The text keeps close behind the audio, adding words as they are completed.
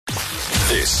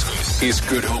This is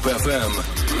Good Hope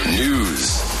FM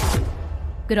News.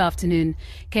 Good afternoon.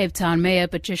 Cape Town Mayor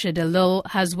Patricia de Lille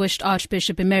has wished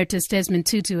Archbishop Emeritus Desmond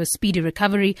Tutu a speedy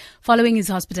recovery following his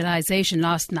hospitalisation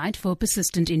last night for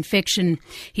persistent infection.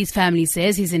 His family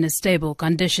says he's in a stable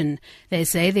condition. They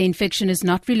say the infection is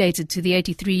not related to the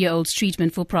 83-year-old's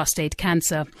treatment for prostate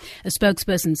cancer. A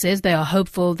spokesperson says they are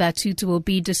hopeful that Tutu will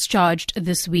be discharged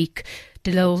this week.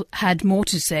 De Lille had more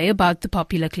to say about the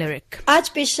popular cleric.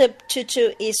 Archbishop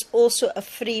Tutu is also a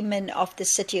freeman of the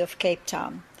city of Cape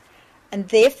Town. And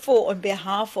therefore, on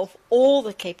behalf of all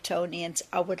the Cape Townians,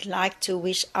 I would like to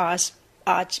wish Arch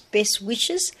best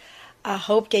wishes. I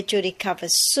hope that you recover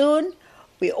soon.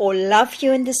 We all love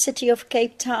you in the city of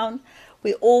Cape Town.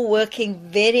 We're all working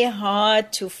very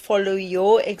hard to follow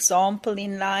your example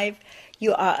in life.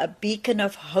 You are a beacon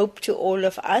of hope to all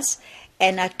of us,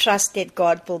 and I trust that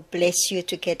God will bless you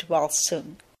to get well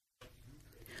soon.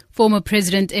 Former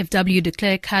President F.W. de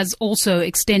Klerk has also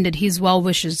extended his well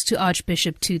wishes to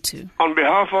Archbishop Tutu. On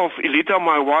behalf of Elita,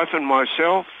 my wife, and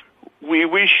myself, we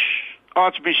wish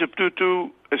Archbishop Tutu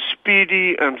a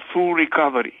speedy and full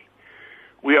recovery.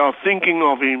 We are thinking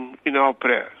of him in our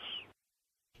prayers.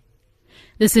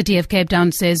 The city of Cape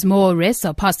Town says more arrests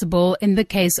are possible in the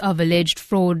case of alleged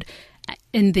fraud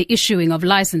in the issuing of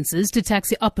licenses to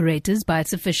taxi operators by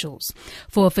its officials.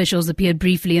 4 officials appeared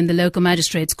briefly in the local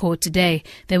magistrates' court today.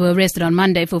 They were arrested on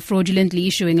Monday for fraudulently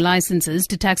issuing licenses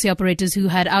to taxi operators who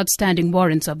had outstanding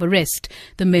warrants of arrest.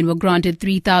 The men were granted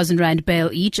 3,000 rand bail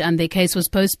each, and their case was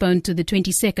postponed to the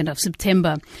 22nd of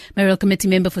September. Mayoral Committee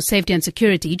Member for Safety and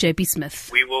Security, J.P. Smith.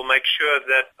 We will make sure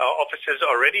that our officers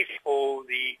are ready for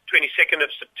the 22nd of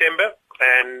September.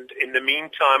 And in the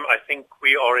meantime, I think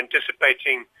we are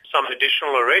anticipating some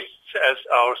additional arrests, as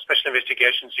our Special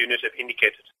Investigations Unit have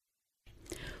indicated.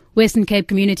 Western Cape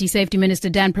Community Safety Minister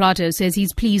Dan Plato says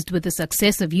he's pleased with the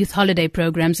success of youth holiday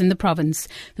programs in the province.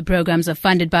 The programs are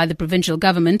funded by the provincial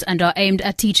government and are aimed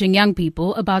at teaching young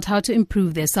people about how to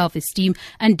improve their self-esteem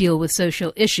and deal with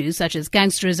social issues such as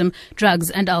gangsterism, drugs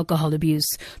and alcohol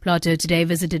abuse. Plato today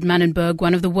visited Manenberg,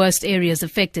 one of the worst areas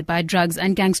affected by drugs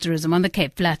and gangsterism on the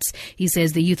Cape Flats. He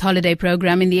says the youth holiday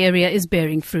program in the area is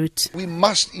bearing fruit. We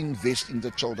must invest in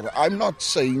the children. I'm not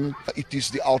saying it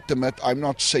is the ultimate. I'm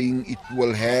not saying it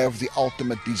will have the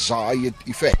ultimate desired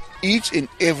effect. Each and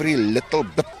every little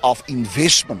bit of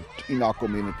investment in our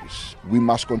communities, we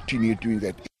must continue doing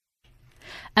that.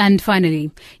 And finally,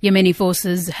 Yemeni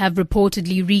forces have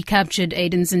reportedly recaptured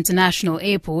Aden's International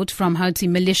Airport from Houthi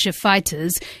militia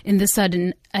fighters in the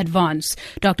sudden advance.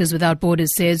 Doctors Without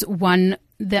Borders says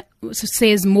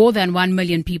more than 1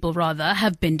 million people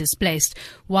have been displaced,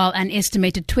 while an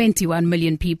estimated 21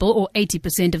 million people, or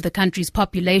 80% of the country's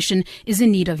population, is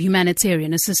in need of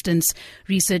humanitarian assistance.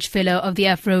 Research fellow of the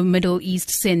Afro-Middle East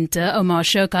Center, Omar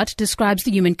Shokat, describes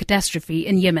the human catastrophe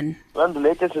in Yemen. Well, the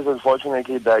latest is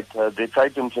unfortunately that they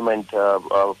tried to implement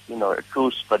a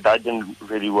truce, but that didn't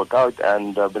really work out,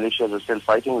 and militias are still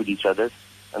fighting with each other,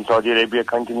 and Saudi Arabia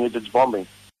continued its bombing.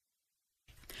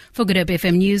 For Good Hope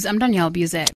FM News, I'm Danielle Buzet.